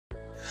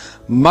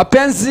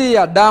Mapenzi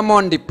ya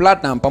Diamond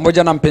Platinum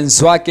pamoja na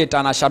mpenzi wake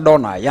Tanasha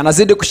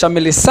yanazidi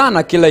kushamili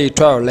sana kila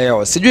itwayo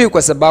leo. Sijui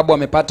kwa sababu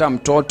amepata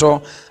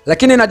mtoto,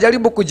 lakini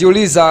najaribu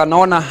kujiuliza,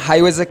 naona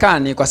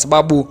haiwezekani kwa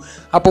sababu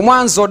hapo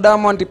mwanzo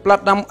Diamond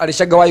Platinum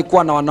alishagawahi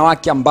kuwa na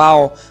wanawake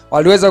ambao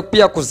waliweza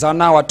pia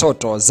kuzana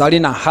watoto. Zari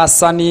na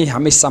Hasani,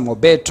 Hamisa,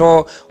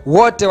 Mobeto,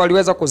 wote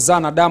waliweza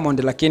kuzana Diamond,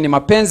 lakini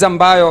mapenzi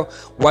ambayo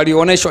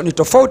walionyeshwa ni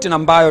tofauti na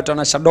ambayo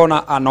Tanasha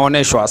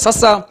anaonyeshwa.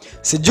 Sasa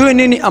sijui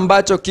nini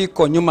ambacho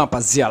kiko nyuma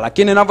pazia,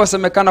 lakini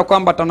inavyosemekana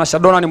kwamba Tanasha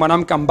ni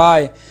mwanamke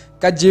ambaye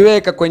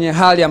kajiweka kwenye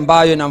hali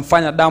ambayo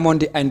inamfanya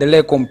Diamond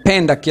aendelee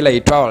kumpenda kila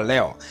itwao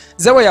leo.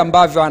 The way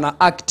ambavyo ana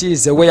act,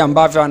 the way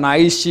ambavyo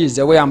anaishi,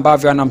 the way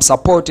ambavyo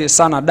anamsupport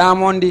sana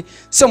Diamond.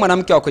 Sio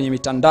mwanamke wa kwenye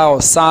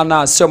mitandao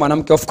sana, sio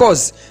mwanamke, of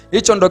course.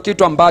 Hicho ndo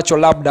kitu ambacho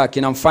labda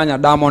kinamfanya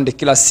Diamond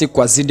kila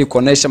siku azidi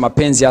kuonesha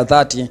mapenzi ya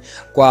dhati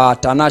kwa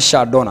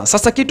Tanasha.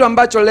 Sasa kitu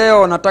ambacho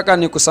leo nataka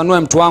nikusanue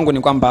mtu wangu ni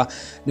kwamba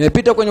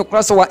nimepita kwenye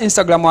ukurasa wa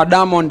Instagram wa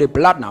Diamond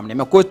Platinum,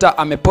 nimekuta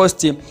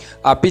ameposti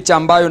picha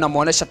ambayo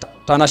inamuonesha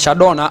Tanasha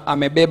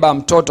amebeba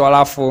mtoto,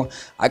 alafu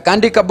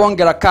akaandika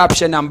bonge la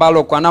caption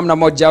ambalo kwa namna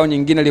moja au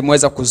nyingine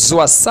limeweza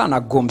kuzua sana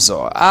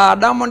gumzo.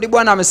 Diamond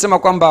bwana amesema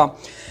kwamba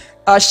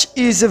she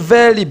is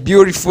very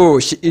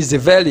beautiful, she is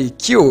very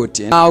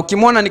cute.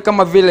 Ukimwona ni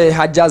kama vile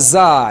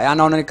hajazaa,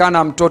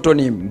 anaonekana mtoto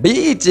ni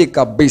mbichi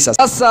kabisa.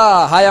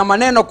 Sasa haya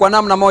maneno kwa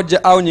namna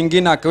moja au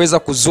nyingine akaweza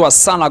kuzua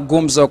sana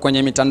gumzo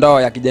kwenye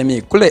mitandao ya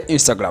kijamii kule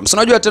Instagram. So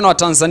unajua tena wa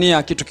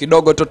Tanzania kitu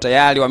kidogo tu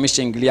tayari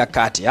wameshaingilia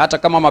kati. Hata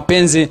kama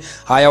mapenzi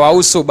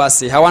hayawahusu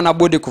basi hawana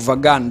budi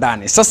kuvagaa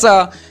ndani.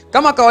 Sasa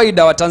kama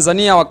kawaida wa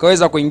Tanzania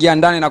wakaweza kuingia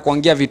ndani na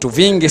kuongea vitu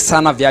vingi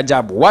sana vya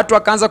ajabu. Watu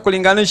wakaanza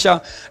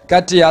kulinganisha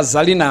kati ya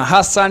Zari na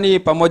Hasani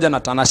pamoja na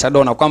Tanasha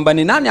kwamba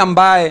ni nani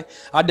ambaye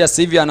hadi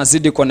sasa hivi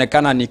anazidi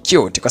kuonekana ni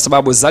cute, kwa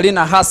sababu Zari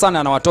na Hasani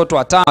ana watoto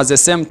 5, at the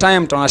same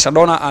time Tanasha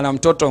ana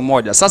mtoto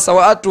mmoja. Sasa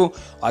watu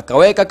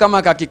wakaweka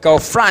kama kikao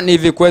fulani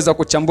hivi kuweza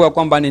kuchambua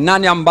kwamba ni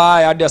nani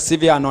ambaye hadi sasa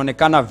hivi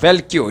anaonekana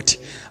very cute.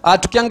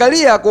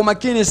 Tukiangalia kwa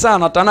makini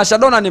sana, Tanasha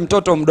ni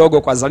mtoto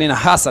mdogo kwa Zari na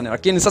Hasani,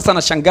 lakini sasa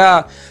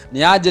nashangaa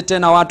ni aje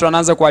tena watu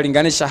wanaanza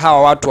kuwalinganisha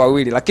hawa watu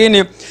wawili.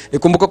 Lakini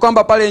ikumbuke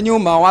kwamba pale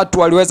nyuma watu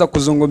waliweza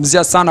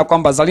kuzungumzia sana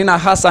kwamba Zari na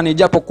Hasani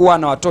ijapokuwa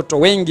na watoto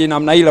wengi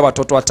namna ile,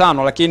 watoto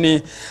 5,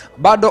 lakini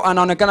bado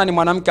anaonekana ni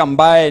mwanamke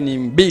ambaye ni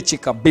mbichi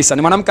kabisa.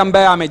 Ni mwanamke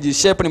ambaye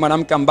amejishape, ni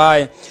mwanamke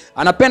ambaye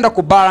anapenda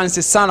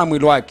kubalance sana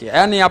mwili wake.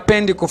 Yaani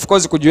hapendi of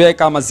course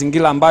kujiweka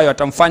mazingira ambayo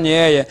atamfanya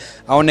yeye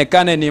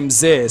aonekane ni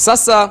mzee.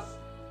 Sasa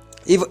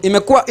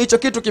imekuwa hicho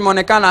kitu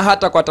kimeonekana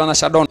hata kwa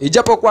Tanasha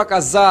ijapokuwa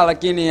kazaa,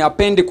 lakini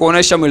hapendi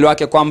kuonesha mwili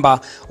wake kwamba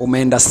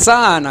umeenda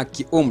sana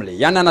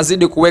kiumri. Yaani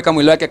anazidi kuweka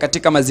mwili wake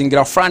katika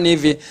mazingira fulani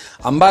hivi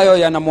ambayo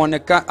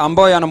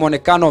yana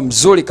muonekano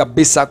mzuri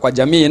kabisa kwa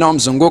jamii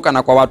inayomzunguka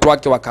na kwa watu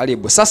wake wa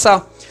karibu.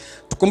 Sasa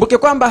tukumbuke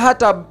kwamba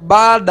hata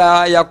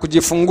baada ya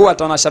kujifungua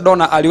Tanasha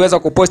aliweza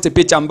kuposti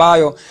picha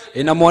ambayo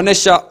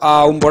inamuonesha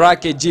umbo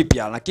lake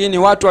jipya, lakini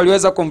watu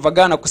waliweza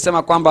kumvagana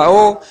kusema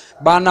kwamba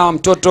bana,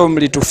 mtoto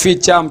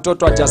mlituficha,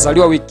 mtoto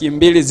hajazaliwa wiki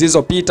 2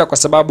 zilizopita kwa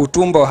sababu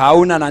tumbo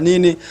hauna na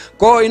nini.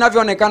 Kwa hiyo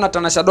inavyoonekana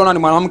Tanasha ni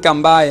mwanamke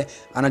ambaye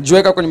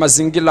anajiweka kwenye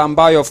mazingira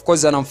ambayo of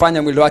course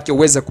anamfanya mwili wake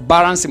uweze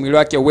kubalance, mwili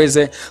wake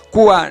uweze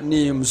kuwa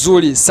ni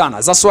mzuri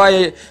sana. That's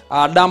why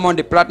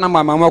Diamond Platinum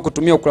ameamua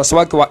kutumia ukurasa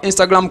wake wa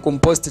Instagram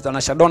kumposti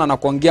Tanasha na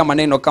kuongea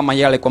maneno kama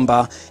yale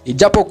kwamba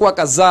ijapokuwa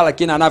kazaa,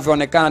 lakini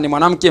anavyoonekana ni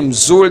mwanamke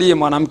mzuri,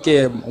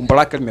 mwanamke umbo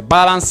lake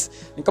limebalance,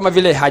 ni kama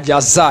vile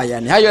hajazaa.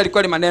 Yani hayo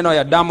yalikuwa ni maneno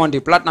ya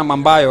Diamond Platinum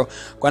ambayo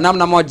kwa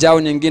namna moja au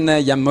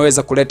nyingine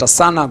yameweza kuleta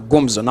sana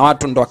gumzo, na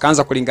watu ndo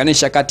wakaanza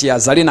kulinganisha kati ya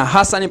Zari na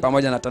Hasani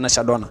pamoja na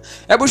Tanasha.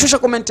 Hebu shusha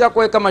comment yako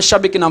wewe kama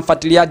shabiki na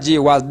mfuatiliaji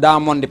wa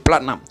Diamond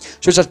Platinum.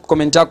 Shusha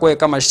comment yako wewe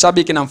kama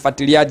shabiki na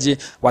mfuatiliaji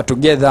wa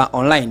Together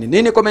Online.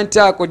 Nini comment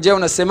yako? Je,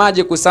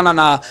 unasemaje kuhusiana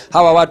na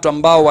hawa watu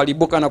ambao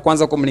walibuka na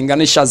kuanza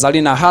kumlinganisha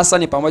Zari na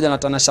Hasani pamoja na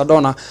Tanasha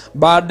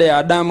baada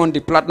ya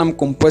Diamond Platinum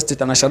kumposti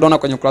Tanasha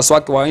kwenye ukurasa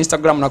wake wa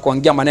Instagram na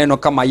kuongea maneno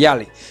kama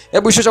yale?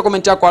 Hebu shusha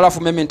comment yako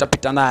alafu mimi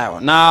nitapita nayo.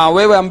 Na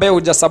wewe ambaye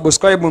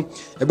hujasubscribe,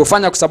 hebu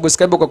fanya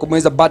kusubscribe kwa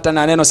kubonyeza button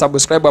ya neno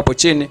subscribe hapo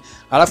chini,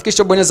 alafu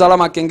kisha bonyeza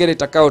alama kengele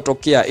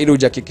itakayotokea ili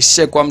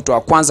ujihakikishie kwa mtu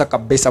wa kwanza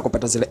kabisa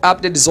kupata zile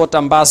update zote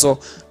ambazo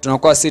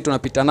tunakuwa sisi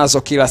tunapita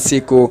nazo kila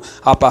siku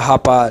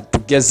hapa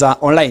Together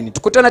Online.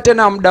 Tukutane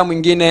tena muda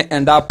mwingine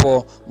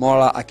endapo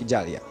Mola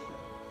akijalia.